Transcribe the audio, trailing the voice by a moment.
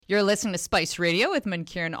You're listening to Spice Radio with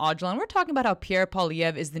Mankir and Audrey, and we're talking about how Pierre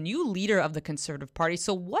Poilievre is the new leader of the Conservative Party.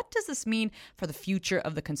 So what does this mean for the future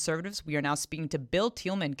of the Conservatives? We are now speaking to Bill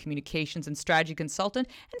Tieleman, communications and strategy consultant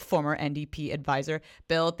and former NDP advisor.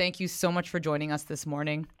 Bill, thank you so much for joining us this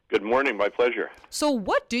morning. Good morning. My pleasure. So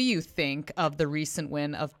what do you think of the recent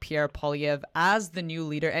win of Pierre Poilievre as the new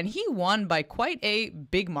leader? And he won by quite a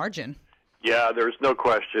big margin. Yeah, there's no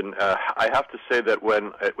question. I have to say that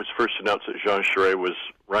when it was first announced that Jean Charest was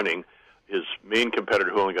running, his main competitor,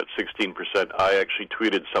 who only got 16%, I actually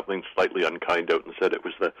tweeted something slightly unkind out and said it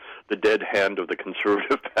was the dead hand of the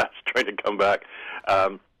Conservative past trying to come back.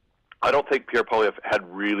 I don't think Pierre Poilievre had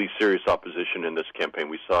really serious opposition in this campaign.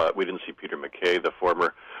 We didn't see Peter MacKay, the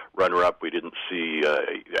former runner-up. We didn't see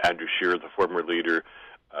Andrew Scheer, the former leader.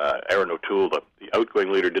 Aaron O'Toole, the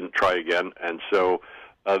outgoing leader, didn't try again. And so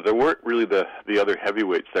there weren't really the other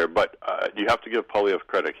heavyweights there. But you have to give Poilievre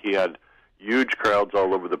credit. He had huge crowds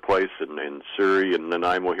all over the place in Surrey and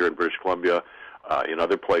Nanaimo here in British Columbia, in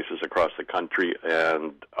other places across the country.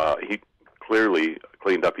 And he clearly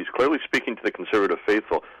cleaned up. He's clearly speaking to the Conservative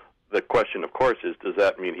faithful. The question, of course, is does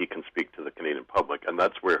that mean he can speak to the Canadian public? And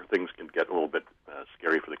that's where things can get a little bit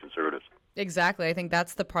scary for the Conservatives. Exactly. I think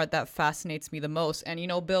that's the part that fascinates me the most. And,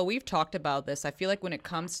 Bill, we've talked about this. I feel like when it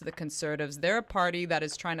comes to the Conservatives, they're a party that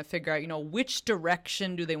is trying to figure out, which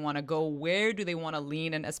direction do they want to go? Where do they want to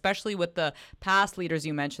lean? And especially with the past leaders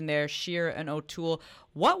you mentioned there, Scheer and O'Toole,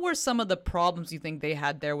 what were some of the problems you think they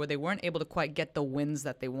had there where they weren't able to quite get the wins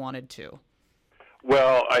that they wanted to?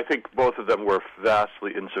 Well, I think both of them were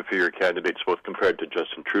vastly inferior candidates, both compared to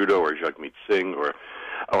Justin Trudeau or Jagmeet Singh or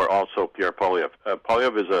also Pierre Poilievre.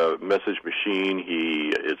 Poilievre is a message machine.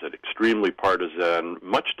 He is an extremely partisan,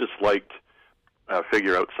 much disliked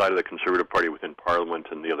figure outside of the Conservative Party within Parliament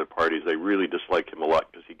and the other parties. They really dislike him a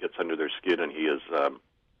lot because he gets under their skin and he is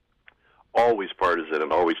always partisan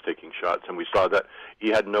and always taking shots. And we saw that he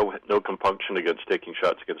had no compunction against taking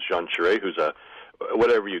shots against Jean Charest, who's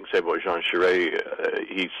whatever you can say about Jean Charest,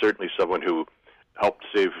 he's certainly someone who helped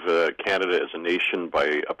save Canada as a nation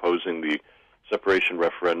by opposing the separation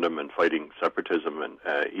referendum and fighting separatism. And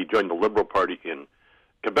he joined the Liberal Party in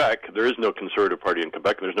Quebec. There is no Conservative Party in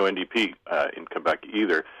Quebec, and there's no NDP in Quebec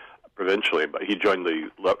either, provincially. But he joined the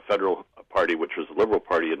Federal Party, which was the Liberal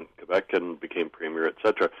Party in Quebec, and became premier,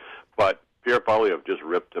 etc. But Pierre Poilievre just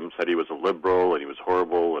ripped him, said he was a liberal and he was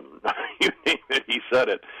horrible, and you name it, he said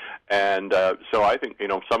it. And so I think,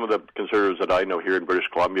 some of the Conservatives that I know here in British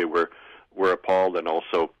Columbia were appalled and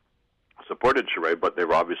also supported Charest, but they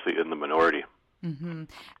were obviously in the minority. Mm-hmm.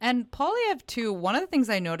 And Poilievre, too, one of the things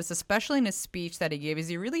I noticed, especially in his speech that he gave, is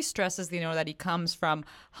he really stresses, that he comes from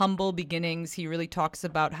humble beginnings. He really talks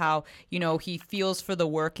about how, he feels for the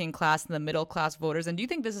working class and the middle class voters. And do you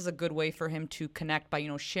think this is a good way for him to connect by,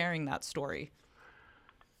 sharing that story?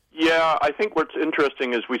 Yeah, I think what's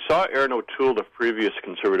interesting is we saw Aaron O'Toole, the previous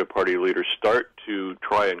Conservative Party leader, start to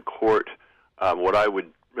try and court what I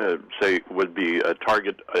would say would be a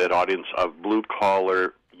targeted audience of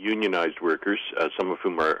blue-collar unionized workers, some of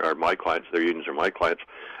whom are my clients. Their unions are my clients.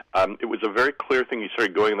 It was a very clear thing. He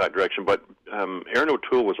started going in that direction, but Aaron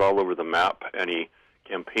O'Toole was all over the map, and he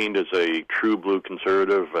campaigned as a true blue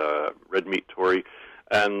conservative, red meat Tory,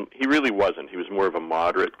 and he really wasn't. He was more of a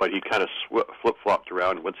moderate, but he kind of flip-flopped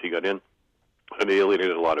around once he got in and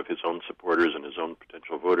alienated a lot of his own supporters and his own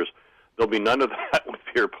potential voters. There'll be none of that with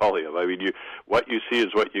Pierre Poilievre. I mean, what you see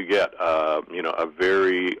is what you get. A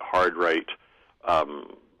very hard-right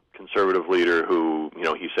Conservative leader who,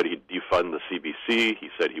 he said he'd defund the CBC. He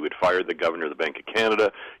said he would fire the governor of the Bank of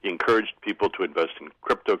Canada. He encouraged people to invest in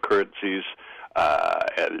cryptocurrencies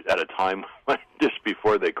at a time just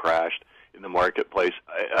before they crashed in the marketplace.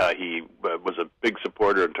 He was a big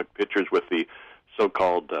supporter and took pictures with the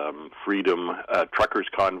so-called Freedom Truckers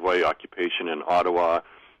Convoy occupation in Ottawa.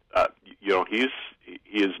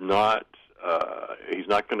 He's not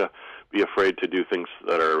going to be afraid to do things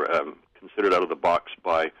that are considered out of the box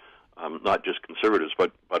by not just Conservatives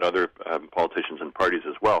but other politicians and parties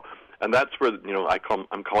as well. And that's where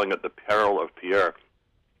I'm calling it the peril of Pierre.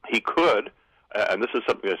 He could, and this is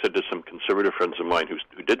something I said to some Conservative friends of mine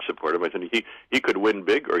who did support him. I said he could win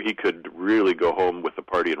big, or he could really go home with the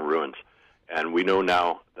party in ruins. And we know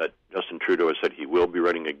now that Justin Trudeau has said he will be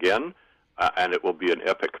running again. And it will be an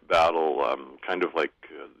epic battle, kind of like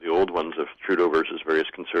the old ones of Trudeau versus various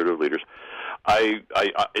Conservative leaders.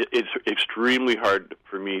 It's extremely hard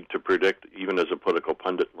for me to predict, even as a political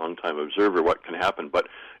pundit, long-time observer, what can happen. But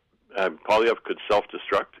Poilievre could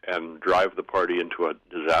self-destruct and drive the party into a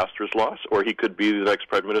disastrous loss, or he could be the next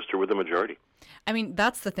prime minister with a majority. I mean,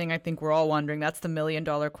 that's the thing I think we're all wondering. That's the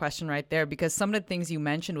million-dollar question right there, because some of the things you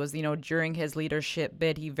mentioned was, during his leadership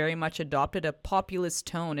bid, he very much adopted a populist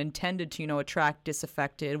tone intended to, attract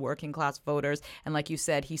disaffected working-class voters. And like you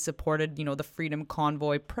said, he supported, the Freedom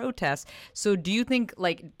Convoy protests. So do you think,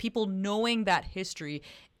 people knowing that history,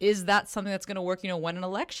 is that something that's going to work, when an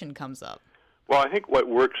election comes up? Well, I think what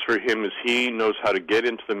works for him is he knows how to get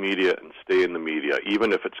into the media and stay in the media,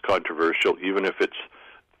 even if it's controversial, even if it's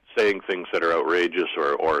saying things that are outrageous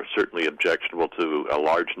or certainly objectionable to a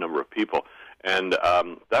large number of people. And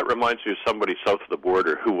that reminds me of somebody south of the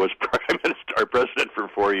border who was prime minister or president for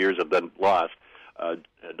 4 years and then lost,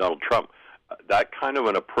 Donald Trump. That kind of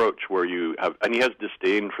an approach where you have, and he has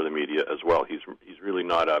disdain for the media as well. He's really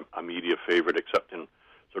not a media favorite except in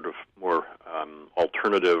sort of more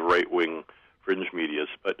alternative right-wing fringe medias.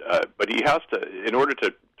 But he has to, in order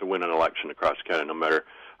to win an election across Canada, no matter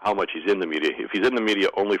how much he's in the media. If he's in the media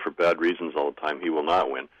only for bad reasons all the time, he will not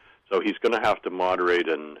win. So he's going to have to moderate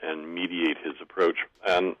and mediate his approach.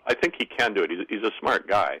 And I think he can do it. He's a smart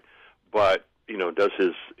guy. But, does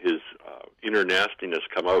his inner nastiness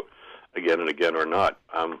come out again and again or not?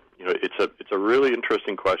 It's a really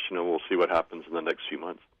interesting question, and we'll see what happens in the next few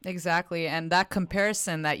months. Exactly. And that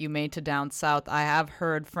comparison that you made to down south, I have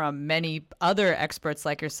heard from many other experts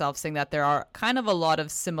like yourself saying that there are kind of a lot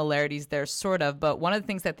of similarities there, sort of. But one of the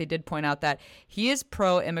things that they did point out that he is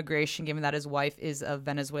pro-immigration, given that his wife is a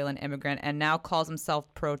Venezuelan immigrant, and now calls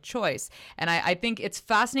himself pro-choice. And I think it's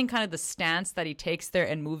fascinating kind of the stance that he takes there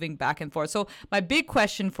and moving back and forth. So my big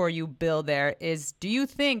question for you, Bill, there is, do you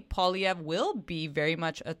think Poilievre will be very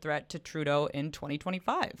much a threat to Trudeau in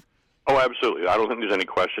 2025? Oh, absolutely. I don't think there's any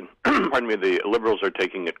question. Pardon me, the Liberals are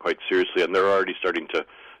taking it quite seriously, and they're already starting to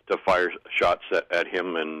fire shots at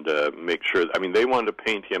him and make sure. They wanted to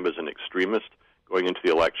paint him as an extremist going into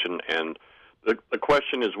the election, and the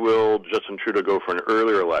question is, will Justin Trudeau go for an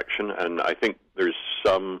earlier election? And I think there's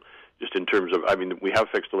some, just in terms of, we have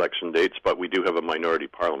fixed election dates, but we do have a minority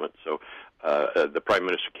parliament, so the Prime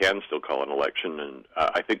Minister can still call an election, and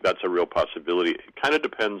I think that's a real possibility. It kind of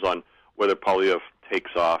depends on whether Poilievre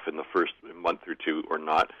takes off in the first month or two or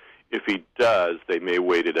not. If he does, they may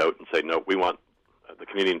wait it out and say, no, we want the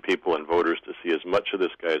Canadian people and voters to see as much of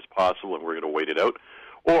this guy as possible, and we're going to wait it out.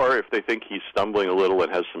 Or if they think he's stumbling a little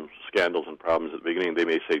and has some scandals and problems at the beginning, they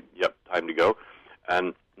may say, yep, time to go.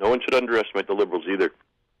 And no one should underestimate the Liberals either.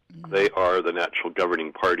 They are the natural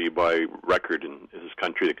governing party by record in this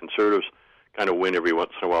country. The Conservatives kind of win every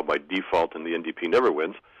once in a while by default, and the NDP never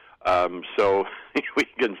wins. So we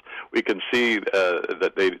can see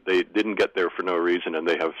that they didn't get there for no reason, and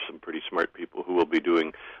they have some pretty smart people who will be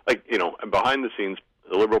doing, behind the scenes,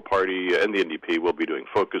 the Liberal Party and the NDP will be doing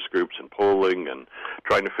focus groups and polling and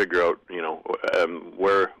trying to figure out,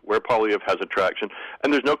 where Poilievre has attraction.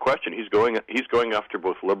 And there's no question he's going after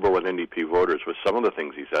both Liberal and NDP voters with some of the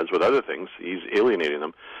things he says. With other things, he's alienating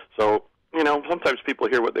them. So, sometimes people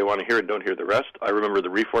hear what they want to hear and don't hear the rest. I remember the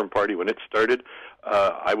Reform Party when it started.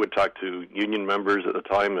 I would talk to union members at the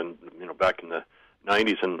time, and back in the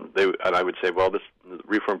 90s, and I would say, well, the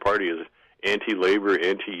Reform Party is anti-labor,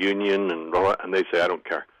 anti-union, and they say, I don't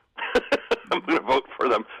care. I'm going to vote for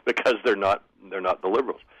them because they're not the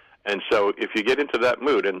Liberals. And so if you get into that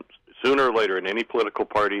mood, and sooner or later in any political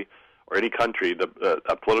party or any country,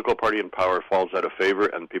 a political party in power falls out of favor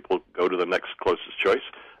and people go to the next closest choice.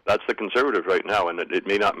 That's the Conservatives right now, and it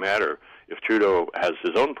may not matter. If Trudeau has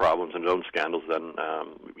his own problems and his own scandals, then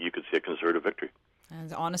you could see a Conservative victory.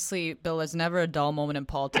 And honestly, Bill, there's never a dull moment in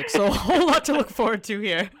politics, so a whole lot to look forward to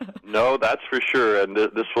here. No, that's for sure, and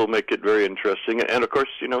this will make it very interesting. And of course,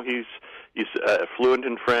 he's fluent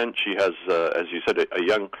in French. He has, as you said, a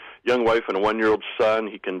young wife and a 1-year-old son.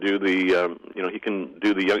 He can do the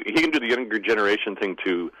younger generation thing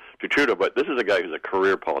to Trudeau. But this is a guy who's a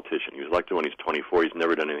career politician. He was elected when he's 24. He's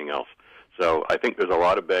never done anything else. So I think there's a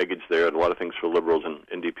lot of baggage there and a lot of things for Liberals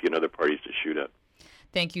and NDP and other parties to shoot at.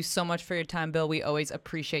 Thank you so much for your time, Bill. We always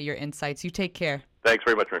appreciate your insights. You take care. Thanks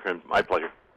very much, my friend. My pleasure.